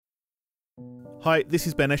Hi, this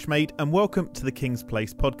is Ben Eshmade and welcome to the King's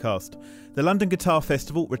Place podcast. The London Guitar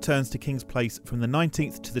Festival returns to King's Place from the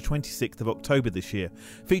 19th to the 26th of October this year,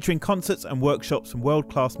 featuring concerts and workshops from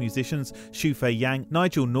world-class musicians Xu-Fei Yang,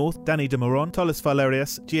 Nigel North, Danny de Moron, Tolis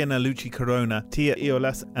Valerius, Gianna Lucci Corona, Tia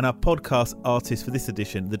Iolas, and our podcast artist for this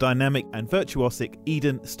edition, the dynamic and virtuosic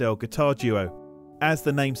Eden Stell guitar duo. As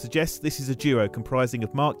the name suggests, this is a duo comprising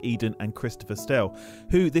of Mark Eden and Christopher Stell,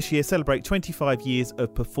 who this year celebrate 25 years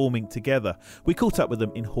of performing together. We caught up with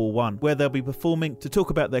them in Hall 1, where they'll be performing to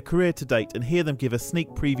talk about their career to date and hear them give a sneak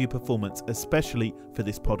preview performance, especially for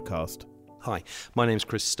this podcast. Hi, my name's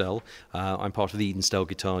Chris Stell. I'm part of the Eden Stell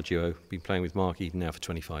guitar duo. Been playing with Mark Eden now for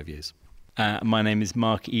 25 years. My name is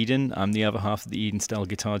Mark Eden. I'm the other half of the Eden Stell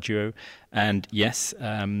guitar duo. And yes,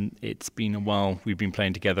 it's been a while we've been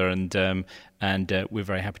playing together, and we're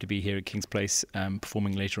very happy to be here at King's Place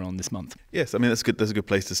performing later on this month. Yes, I mean, that's good. That's a good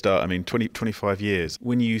place to start. I mean, 25 years.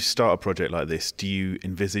 When you start a project like this, do you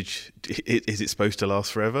envisage, is it supposed to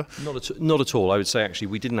last forever? Not at all. I would say, actually,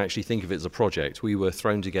 we didn't actually think of it as a project. We were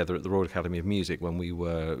thrown together at the Royal Academy of Music when we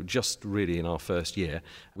were just really in our first year.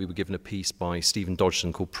 We were given a piece by Stephen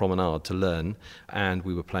Dodgson called Promenade to learn, and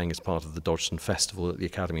we were playing as part of the Dodgson Festival at the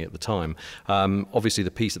Academy at the time. Obviously,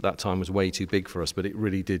 the piece at that time was way too big for us, but it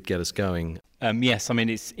really did get us going. Yes, I mean,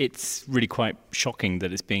 it's really quite shocking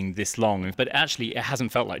that it's been this long, but actually it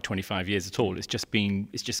hasn't felt like 25 years at all. It's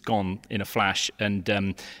just gone in a flash,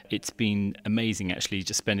 and it's been amazing actually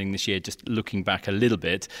just spending this year just looking back a little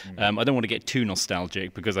bit. I don't want to get too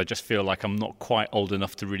nostalgic because I just feel like I'm not quite old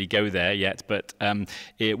enough to really go there yet, but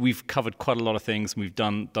we've covered quite a lot of things. We've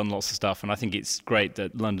done lots of stuff, and I think it's great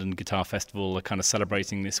that London Guitar Festival are kind of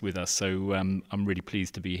celebrating this with us. So I'm really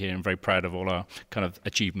pleased to be here and very proud of all our kind of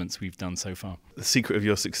achievements we've done so far. The secret of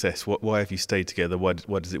your success, why have you stayed together? Why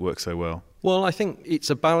does it work so well? Well, I think it's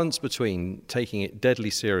a balance between taking it deadly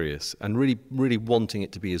serious and really, really wanting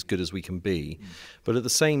it to be as good as we can be, but at the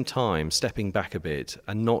same time stepping back a bit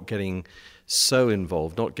and not getting so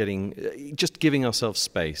involved, just giving ourselves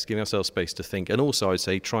space to think, and also I'd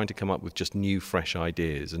say trying to come up with just new, fresh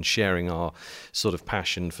ideas and sharing our sort of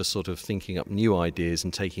passion for sort of thinking up new ideas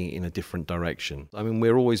and taking it in a different direction. I mean,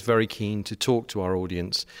 we're always very keen to talk to our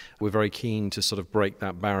audience. We're very keen to sort of break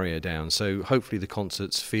that barrier down. So hopefully the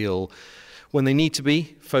concerts feel, when they need to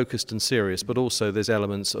be, focused and serious, but also there's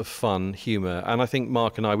elements of fun, humour. And I think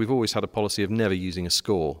Mark and I, we've always had a policy of never using a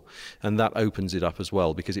score. And that opens it up as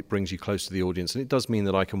well because it brings you close to the audience. And it does mean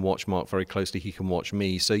that I can watch Mark very closely, he can watch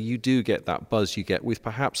me. So you do get that buzz you get with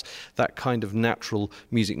perhaps that kind of natural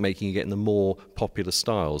music making you get in the more popular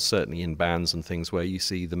styles, certainly in bands and things where you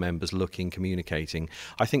see the members looking, communicating.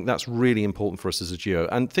 I think that's really important for us as a duo.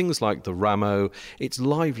 And things like the Ramo, it's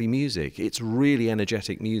lively music, it's really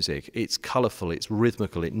energetic music, it's colourful, it's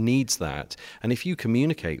rhythmical, it needs that. And if you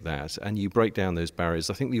communicate that and you break down those barriers,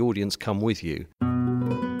 I think the audience come with you.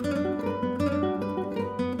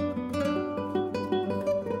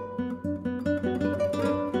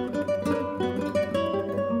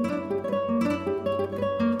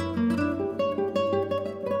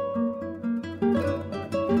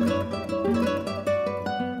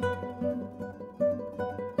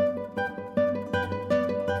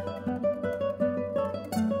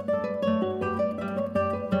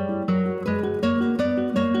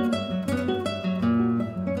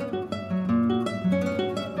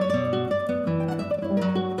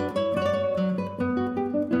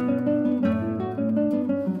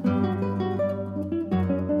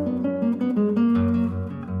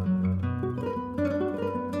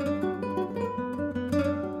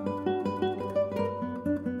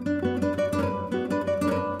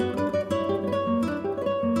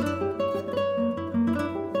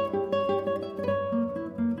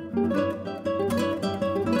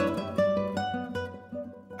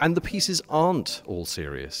 And the pieces aren't all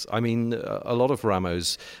serious. I mean, a lot of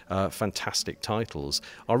Ramo's fantastic titles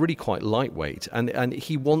are really quite lightweight, and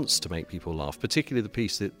he wants to make people laugh, particularly the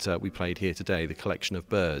piece that we played here today, The Collection of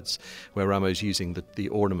Birds, where Ramo's using the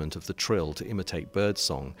ornament of the trill to imitate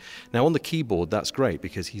birdsong. Now, on the keyboard, that's great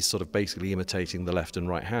because he's sort of basically imitating the left and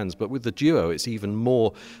right hands, but with the duo, it's even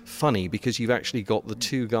more funny because you've actually got the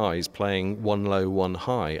two guys playing one low, one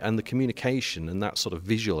high, and the communication and that sort of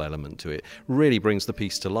visual element to it really brings the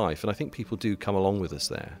piece to life, and I think people do come along with us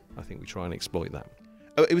there. I think we try and exploit that.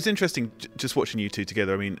 Oh, it was interesting just watching you two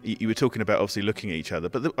together. I mean, you were talking about obviously looking at each other,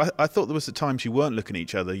 but I thought there was the times you weren't looking at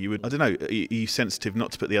each other. You would, I don't know, are you sensitive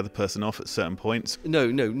not to put the other person off at certain points?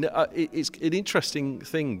 No. It's an interesting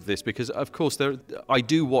thing, this, because of course I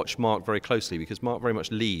do watch Mark very closely, because Mark very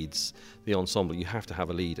much leads the ensemble. You have to have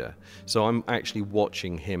a leader. So I'm actually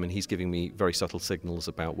watching him, and he's giving me very subtle signals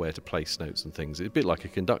about where to place notes and things. It's a bit like a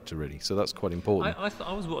conductor, really. So that's quite important. I thought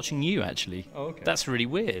I was watching you, actually. Oh, okay. That's really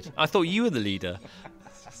weird. I thought you were the leader.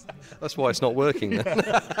 That's why it's not working then.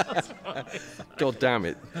 God damn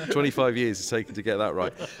it. 25 years it's taken to get that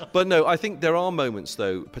right. But no, I think there are moments,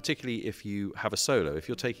 though, particularly if you have a solo, if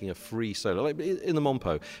you're taking a free solo, like in the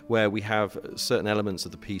Mompo, where we have certain elements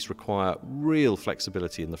of the piece require real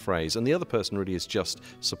flexibility in the phrase, and the other person really is just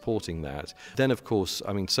supporting that. Then, of course,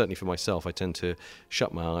 I mean, certainly for myself, I tend to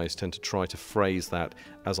shut my eyes, tend to try to phrase that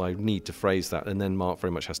as I need to phrase that, and then Mark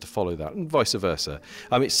very much has to follow that, and vice versa.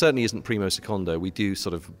 It certainly isn't primo secondo. We do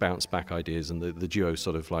sort of bounce back ideas, and the duo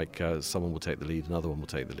sort of like someone will take the lead, another one will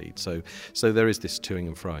take the lead. So there is this toing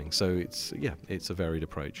and froing. So it's a varied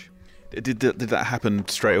approach. Did that happen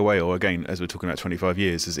straight away, or again, as we're talking about 25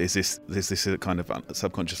 years, is this a kind of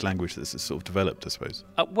subconscious language that's sort of developed, I suppose?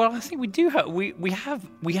 Well, I think we do have we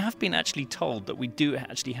have been actually told that we do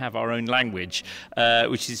actually have our own language,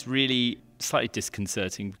 which is really slightly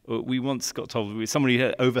disconcerting. We once got told, somebody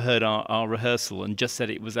had overheard our rehearsal and just said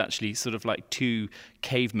it was actually sort of like two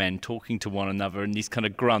cavemen talking to one another, and these kind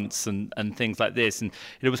of grunts and things like this, and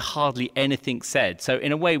there was hardly anything said. So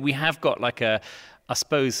in a way, we have got like I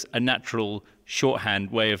suppose, a natural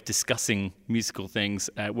shorthand way of discussing musical things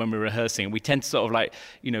when we're rehearsing. We tend to sort of like,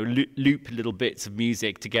 loop little bits of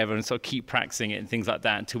music together and sort of keep practicing it and things like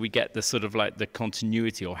that until we get the sort of like the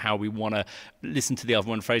continuity or how we want to listen to the other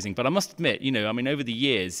one phrasing. But I must admit, over the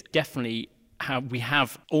years, definitely we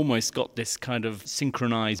have almost got this kind of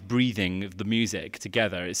synchronized breathing of the music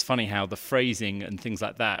together. It's funny how the phrasing and things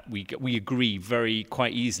like that, we agree very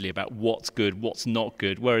quite easily about what's good, what's not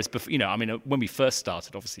good. Whereas before, when we first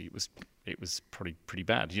started, obviously it was probably pretty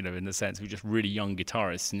bad, in the sense we're just really young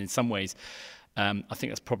guitarists, and in some ways I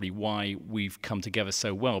think that's probably why we've come together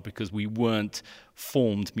so well, because we weren't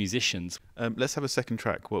formed musicians. Let's have a second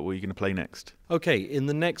track. What were you going to play next? Okay, in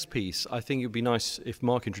the next piece, I think it would be nice if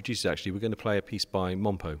Mark introduces, actually, we're going to play a piece by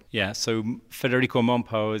Mompo. Yeah, so Federico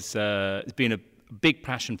Mompo has been a big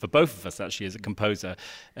passion for both of us, actually, as a composer.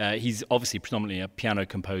 He's obviously predominantly a piano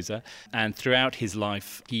composer, and throughout his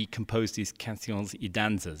life he composed these canciones y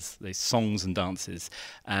danzas, these songs and dances,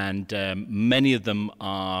 and many of them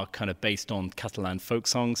are kind of based on Catalan folk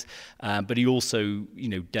songs, but he also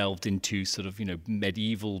delved into sort of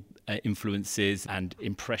medieval influences and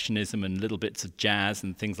impressionism and little bits of jazz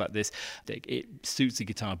and things like this. It suits the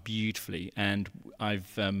guitar beautifully, and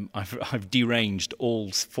I've deranged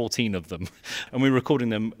all 14 of them, and we're recording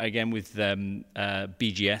them again with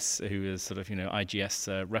BGS, who is sort of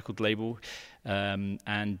IGS record label, and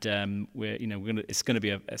it's going to be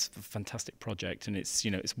a fantastic project, and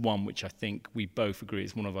it's one which I think we both agree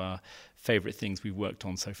is one of our favourite things we've worked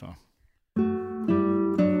on so far.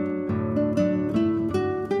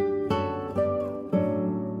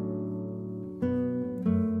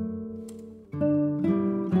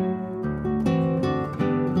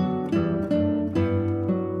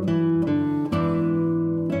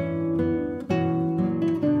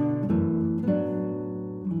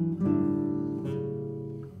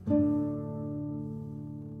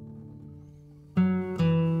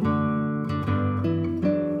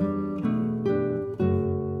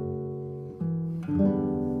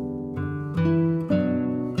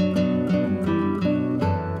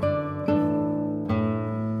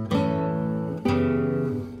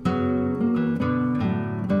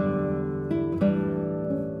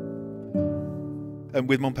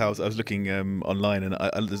 With Montpels, I was looking online, and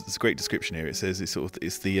there's a great description here. It says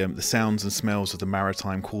it's the sounds and smells of the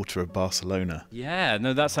maritime quarter of Barcelona. Yeah,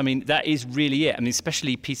 no, that is really it. I mean,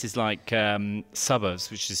 especially pieces like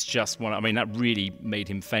Suburbs, which is just one. I mean, that really made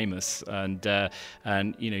him famous, and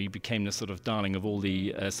he became the sort of darling of all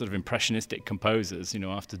the sort of impressionistic composers,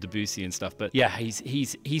 after Debussy and stuff. But yeah,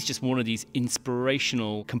 he's just one of these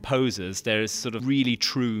inspirational composers. There is sort of really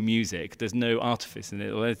true music. There's no artifice in it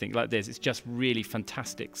or anything like this. It's just really fantastic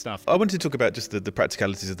stuff. I wanted to talk about just the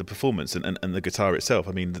practicalities of the performance and the guitar itself.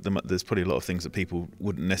 I mean, there's probably a lot of things that people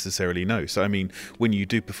wouldn't necessarily know. So, I mean, when you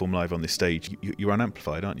do perform live on this stage, you're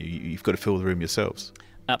unamplified, aren't you? You've got to fill the room yourselves.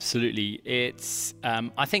 Absolutely. It's.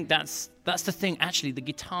 I think that's the thing. Actually, the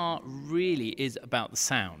guitar really is about the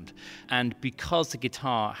sound, and because the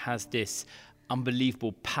guitar has this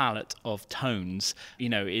unbelievable palette of tones.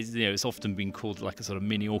 It's often been called like a sort of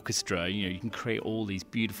mini orchestra. You can create all these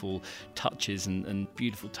beautiful touches and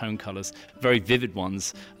beautiful tone colours, very vivid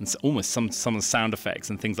ones, and almost some of the sound effects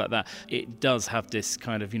and things like that. It does have this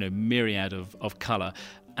kind of myriad of colour.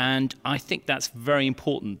 And I think that's very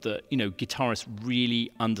important that, guitarists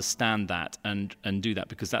really understand that and do that,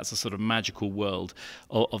 because that's a sort of magical world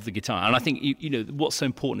of the guitar. And I think, what's so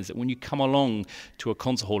important is that when you come along to a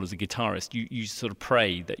concert hall as a guitarist, you sort of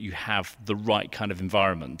pray that you have the right kind of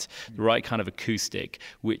environment, the right kind of acoustic,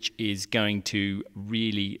 which is going to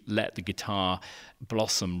really let the guitar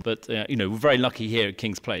blossom. But, we're very lucky here at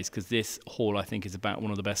King's Place, because this hall, I think, is about one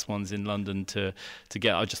of the best ones in London to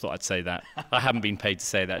get. I just thought I'd say that. I haven't been paid to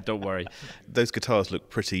say that, don't worry. Those guitars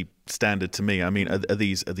look pretty standard to me. I mean, are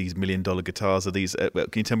these $1 million guitars? Are these? Can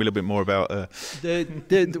you tell me a little bit more about?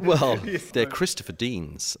 They're Christopher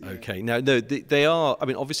Dean's. Okay, now no, they are. I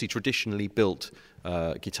mean, obviously traditionally built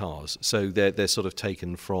guitars, so they're sort of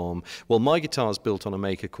taken from. Well, my guitar's built on a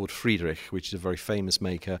maker called Friedrich, which is a very famous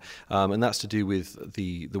maker, and that's to do with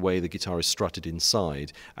the way the guitar is strutted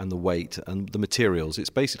inside and the weight and the materials.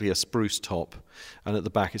 It's basically a spruce top, and at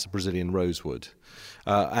the back it's a Brazilian rosewood.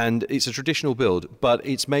 And it's a traditional build, but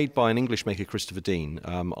it's made by an English maker, Christopher Dean.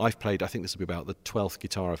 I've played, I think this will be about the 12th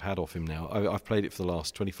guitar I've had off him now. I've played it for the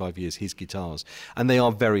last 25 years, his guitars, and they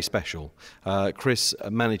are very special. Chris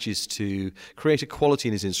manages to create a quality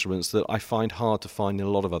in his instruments that I find hard to find in a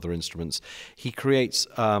lot of other instruments. He creates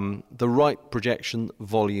the right projection,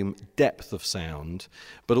 volume, depth of sound,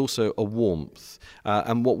 but also a warmth.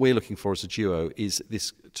 And what we're looking for as a duo is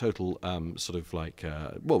this total sort of like,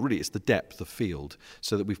 really it's the depth of field,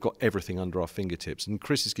 so that we've got everything under our fingertips. And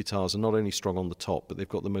Chris's guitars are not only strong on the top, but they've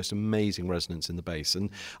got the most amazing resonance in the bass. And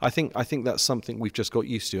I think that's something we've just got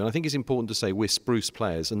used to. And I think it's important to say we're spruce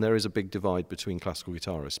players, and there is a big divide between classical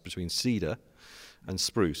guitarists, between cedar and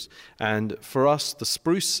spruce. And for us, the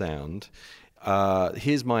spruce sound,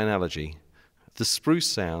 here's my analogy. The spruce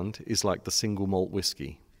sound is like the single malt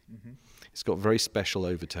whiskey. Mm-hmm. It's got very special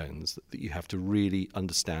overtones that you have to really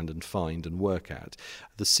understand and find and work at.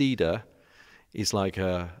 The cedar is like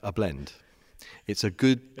a blend. It's a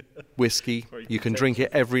good whiskey. You can drink it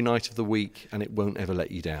every night of the week and it won't ever let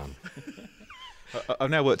you down. I've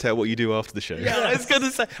now worked out what you do after the show. Yeah, I was going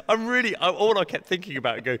to say, all I kept thinking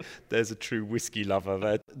about, there's a true whiskey lover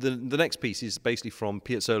there. The next piece is basically from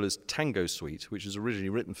Piazzolla's Tango Suite, which was originally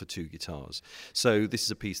written for 2 guitars. So this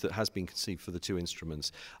is a piece that has been conceived for the 2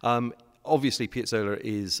 instruments. Obviously, Piazzolla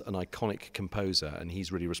is an iconic composer, and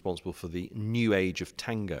he's really responsible for the new age of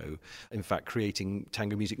tango, in fact, creating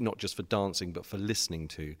tango music not just for dancing, but for listening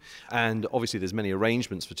to. And obviously, there's many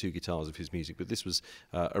arrangements for 2 guitars of his music, but this was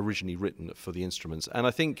originally written for the instruments. And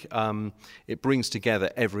I think it brings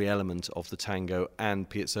together every element of the tango and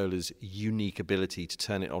Piazzolla's unique ability to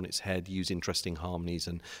turn it on its head, use interesting harmonies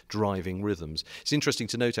and driving rhythms. It's interesting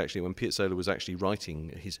to note, actually, when Piazzolla was actually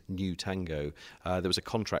writing his new tango, there was a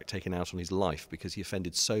contract taken out on his life because he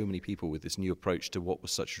offended so many people with this new approach to what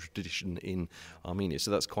was such a tradition in Armenia.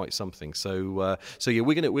 So that's quite something. So yeah,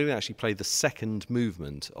 we're gonna actually play the second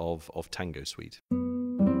movement of Tango Suite.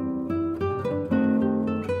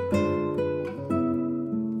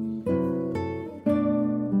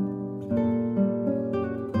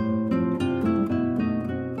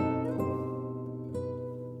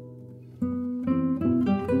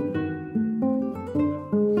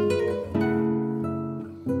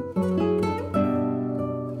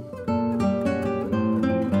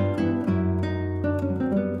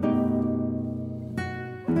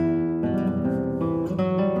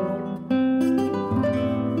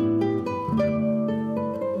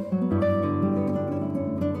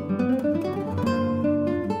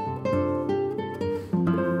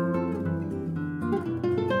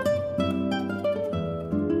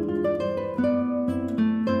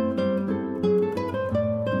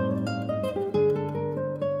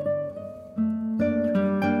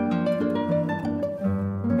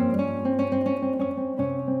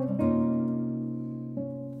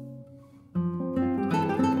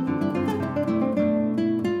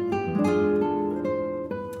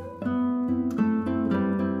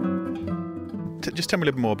 Just tell me a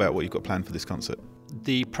little bit more about what you've got planned for this concert.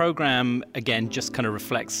 The programme, again, just kind of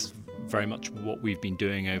reflects very much what we've been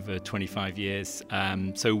doing over 25 years.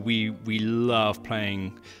 So we love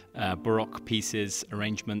playing Baroque pieces,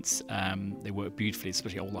 arrangements. They work beautifully,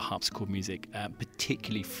 especially all the harpsichord music,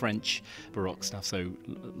 particularly French Baroque stuff, so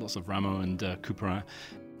lots of Rameau and Couperin.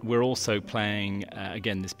 we're also playing,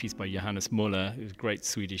 again, this piece by Johannes Müller, who's a great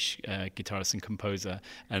Swedish guitarist and composer.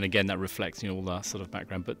 And again, that reflects all that sort of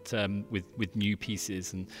background, but with new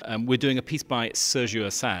pieces. And we're doing a piece by Sergio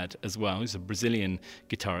Assad as well, who's a Brazilian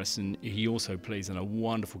guitarist, and he also plays in a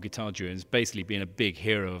wonderful guitar duo. It's basically been a big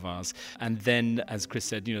hero of ours. And then, as Chris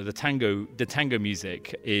said, the tango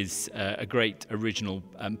music is a great original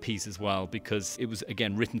piece as well, because it was,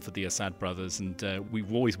 again, written for the Assad brothers, and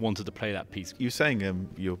we've always wanted to play that piece. You were saying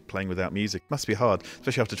you're playing without music. Must be hard,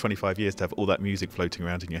 especially after 25 years, to have all that music floating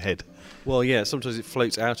around in your head. Well, yeah, sometimes it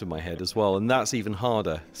floats out of my head as well, and that's even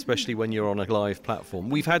harder, especially when you're on a live platform.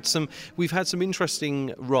 We've had some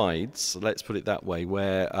interesting rides, let's put it that way,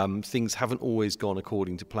 where things haven't always gone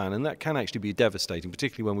according to plan, and that can actually be devastating,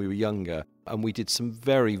 particularly when we were younger. And we did some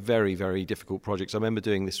very, very, very difficult projects. I remember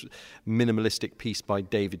doing this minimalistic piece by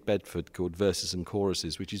David Bedford called Verses and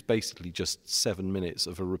Choruses, which is basically just 7 minutes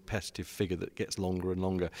of a repetitive figure that gets longer and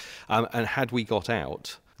longer. And had we got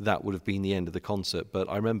out, that would have been the end of the concert. But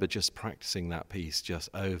I remember just practicing that piece just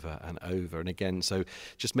over and over and again. So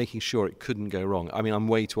just making sure it couldn't go wrong. I mean, I'm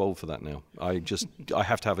way too old for that now. I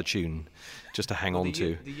have to have a tune just to hang on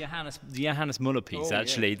to. The Johannes Müller piece,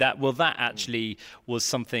 actually, yeah. that actually was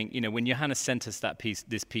something, when Johannes sent us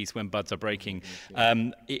this piece, When Buds Are Breaking,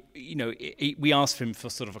 we asked him for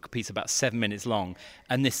sort of a piece about 7 minutes long,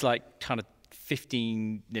 and this kind of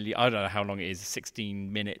 15, nearly, I don't know how long it is, a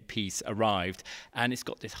 16-minute piece arrived, and it's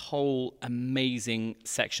got this whole amazing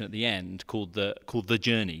section at the end called the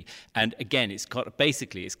Journey. And again, it's kind of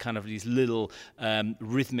these little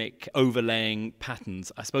rhythmic overlaying patterns.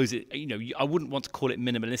 I suppose I wouldn't want to call it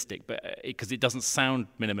minimalistic, but because it doesn't sound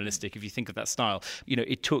minimalistic if you think of that style.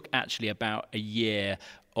 It took actually about a year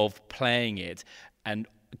of playing it and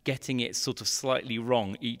getting it sort of slightly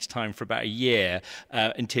wrong each time for about a year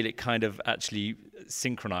until it kind of actually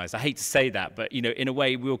synchronized. I hate to say that, but in a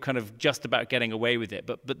way we were kind of just about getting away with it,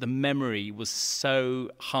 but the memory was so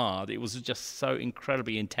hard. It was just so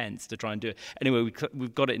incredibly intense to try and do it. Anyway,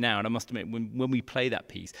 we've got it now, and I must admit, when we play that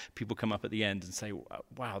piece, people come up at the end and say,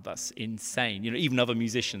 wow, that's insane. Even other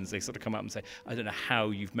musicians, they sort of come up and say, I don't know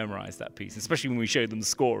how you've memorized that piece, especially when we show them the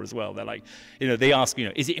score as well. They're like, they ask,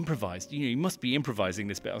 is it improvised? You must be improvising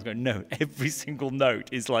this bit. I was going, no, every single note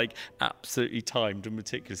is like absolutely timed and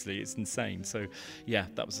meticulously. It's insane. So yeah,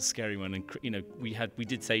 that was a scary one. And we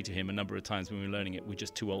did say to him a number of times when we were learning it, we're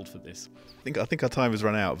just too old for this. I think our time has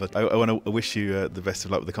run out, but I want to wish you the best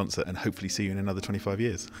of luck with the concert and hopefully see you in another 25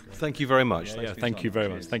 years. Thank you very much. Thank you very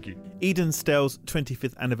much. Thank you. Eden Stell's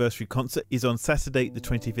 25th anniversary concert is on Saturday the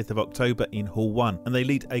 25th of October in Hall 1, and they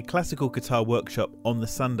lead a classical guitar workshop on the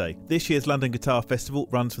Sunday. This year's London Guitar Festival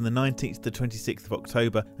runs from the 19th to the 26th of October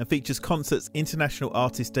and features concerts, international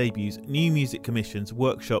artist debuts, new music commissions,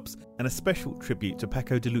 workshops and a special tribute to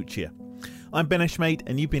Paco de Lucia. I'm Ben Eshmade,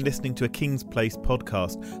 and you've been listening to a King's Place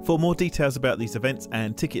podcast. For more details about these events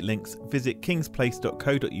and ticket links, visit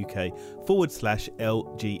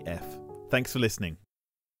kingsplace.co.uk/LGF. Thanks for listening.